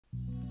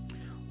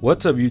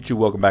What's up YouTube,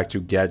 welcome back to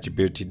Gadget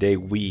Beard. Today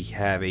we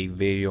have a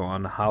video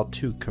on how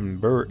to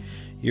convert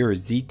your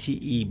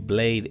ZTE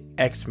Blade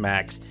X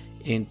Max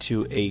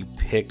into a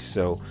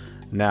pixel.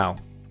 Now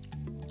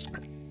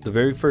the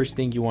very first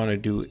thing you want to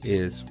do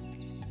is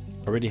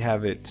already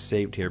have it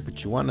saved here,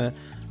 but you want to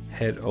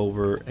head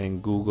over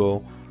and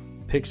Google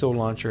Pixel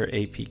Launcher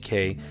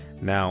APK.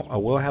 Now I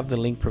will have the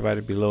link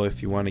provided below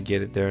if you want to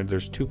get it there.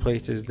 There's two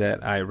places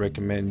that I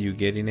recommend you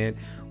getting it,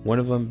 one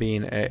of them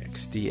being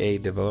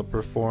XDA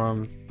developer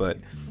forum, but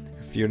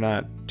if you're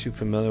not too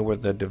familiar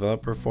with the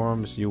developer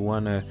forums, you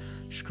want to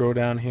scroll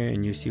down here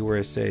and you see where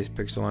it says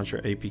Pixel Launcher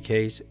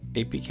APKs.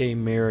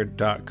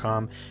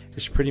 apkmirror.com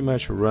is pretty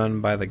much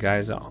run by the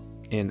guys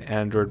in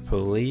Android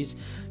Police,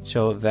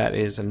 so that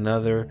is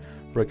another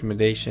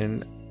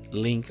recommendation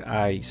link.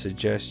 I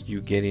suggest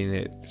you getting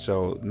it.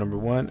 So number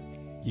one,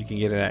 you can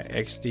get it at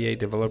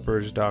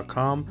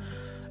xdadevelopers.com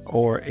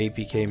or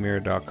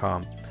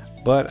apkmirror.com,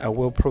 but I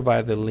will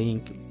provide the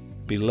link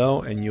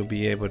below and you'll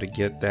be able to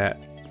get that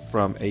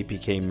from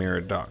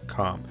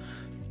apkmirror.com.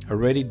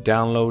 Already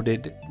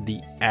downloaded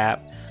the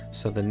app,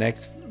 so the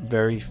next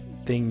very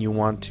thing you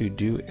want to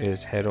do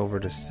is head over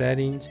to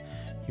settings.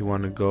 You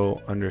want to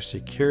go under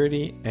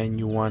security and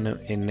you want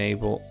to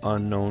enable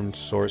unknown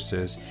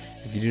sources.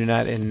 If you do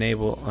not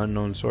enable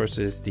unknown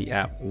sources, the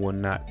app will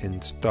not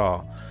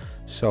install.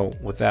 So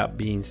with that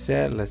being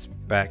said, let's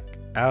back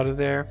out of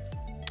there.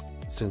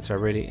 Since I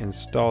already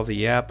installed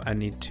the app, I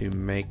need to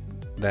make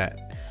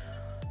that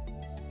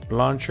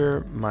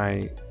launcher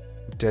my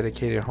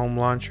dedicated home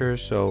launcher.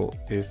 So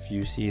if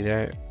you see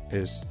there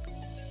is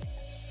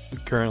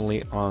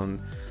currently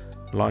on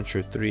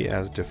launcher 3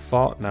 as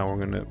default. Now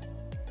we're going to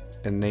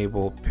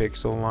enable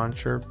Pixel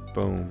Launcher.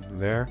 Boom,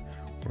 there.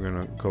 We're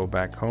going to go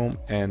back home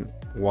and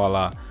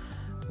voila,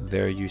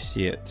 there you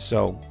see it.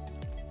 So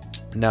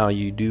now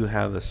you do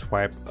have the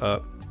swipe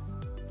up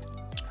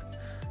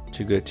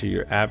to go to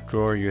your app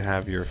drawer. You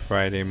have your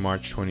Friday,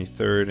 March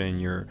 23rd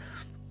and your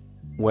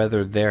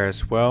weather there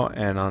as well.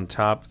 And on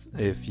top,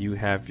 if you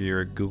have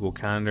your Google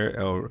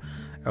Calendar,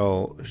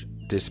 it'll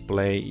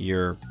display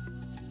your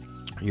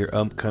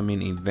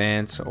upcoming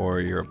events or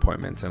your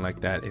appointments and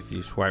like that. If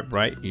you swipe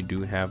right, you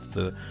do have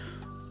the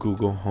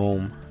Google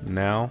Home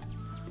Now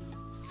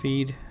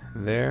feed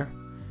there.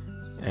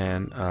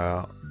 And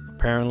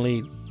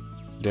apparently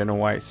Dana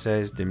White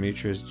says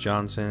Demetrius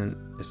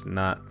Johnson is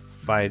not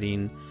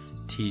fighting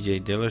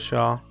TJ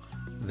Dillashaw.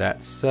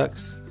 That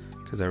sucks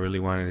because I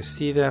really wanted to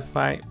see that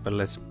fight, but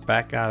let's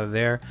back out of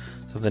there.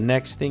 So the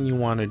next thing you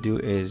want to do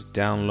is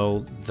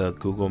download the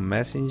Google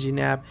Messaging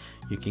app.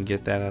 You can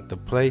get that at the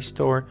Play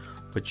Store,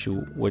 but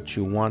what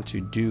you want to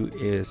do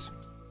is,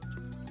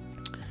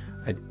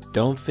 I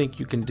don't think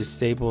you can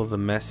disable the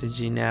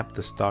messaging app,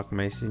 the stock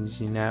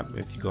messaging app.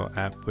 If you go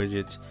app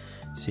widgets,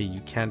 see you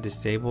can't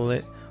disable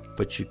it,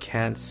 but you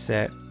can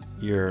set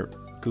your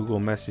Google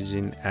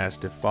Messaging as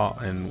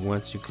default, and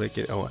once you click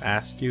it, it'll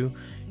ask you,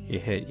 you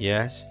hit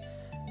yes,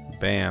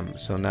 bam.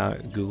 So now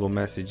Google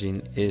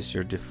Messaging is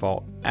your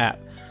default app.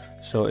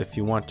 So if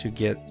you want to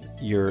get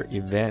your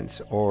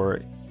events or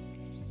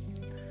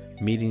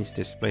meetings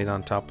displayed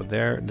on top of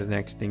there, the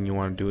next thing you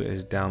want to do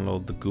is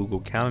download the Google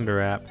Calendar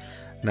app.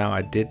 Now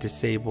I did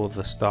disable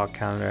the stock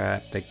calendar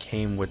app that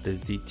came with the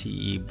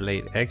ZTE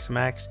Blade X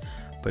Max,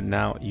 but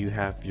now you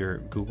have your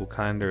Google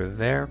Calendar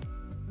there.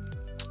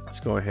 Let's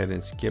go ahead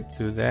and skip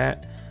through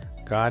that.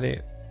 Got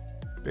it.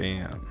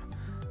 Bam.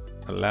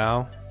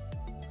 Allow.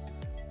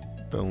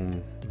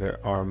 Boom. There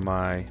are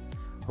my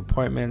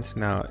appointments.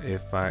 Now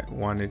if I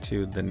wanted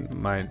to, then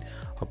my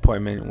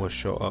appointment will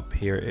show up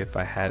here if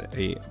I had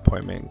a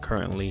appointment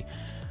currently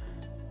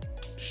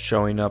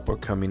showing up or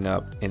coming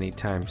up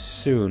anytime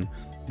soon.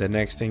 The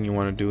next thing you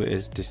want to do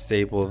is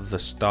disable the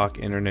stock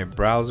internet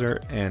browser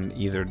and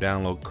either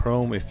download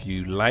Chrome if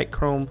you like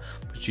Chrome,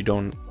 but you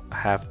don't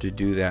have to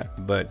do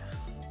that. But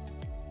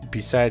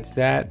besides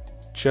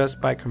that, just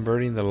by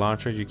converting the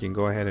launcher, you can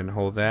go ahead and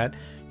hold that.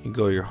 You can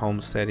go to your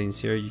home settings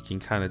here. You can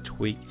kind of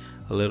tweak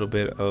a little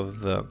bit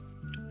of the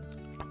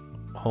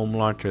home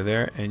launcher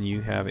there, and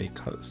you have a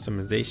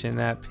customization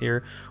app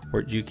here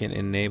where you can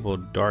enable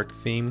dark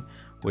theme,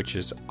 which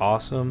is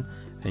awesome,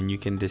 and you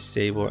can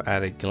disable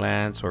at a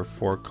glance or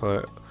four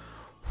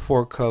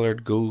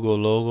colored Google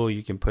logo.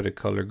 You can put a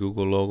color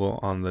Google logo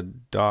on the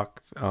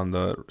dock on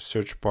the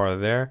search bar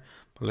there.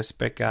 But let's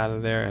back out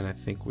of there, and I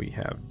think we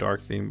have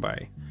dark theme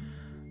by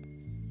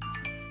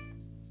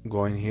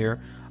going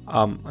here.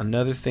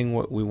 Another thing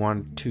what we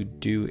want to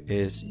do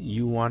is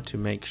you want to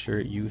make sure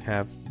you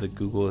have the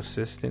Google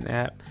Assistant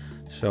app.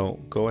 So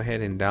go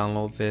ahead and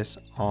download this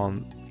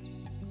on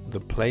the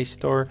Play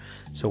Store.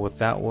 So what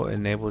that will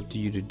enable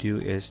you to do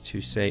is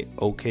to say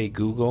okay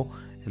Google,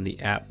 and the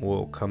app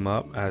will come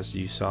up as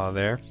you saw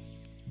there.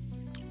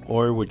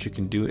 Or what you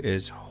can do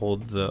is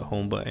hold the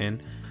home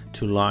button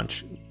to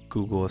launch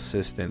Google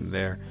Assistant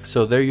there.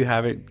 So there you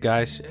have it,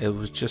 guys. It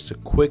was just a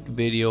quick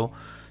video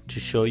to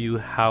show you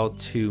how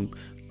to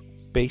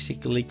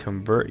basically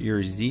convert your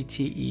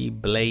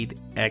ZTE Blade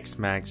X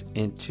Max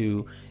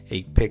into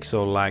a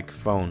Pixel-like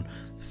phone.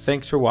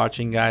 Thanks for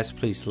watching, guys.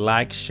 Please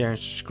like, share, and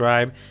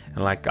subscribe.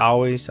 And like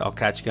always, I'll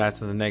catch you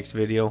guys in the next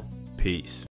video. Peace.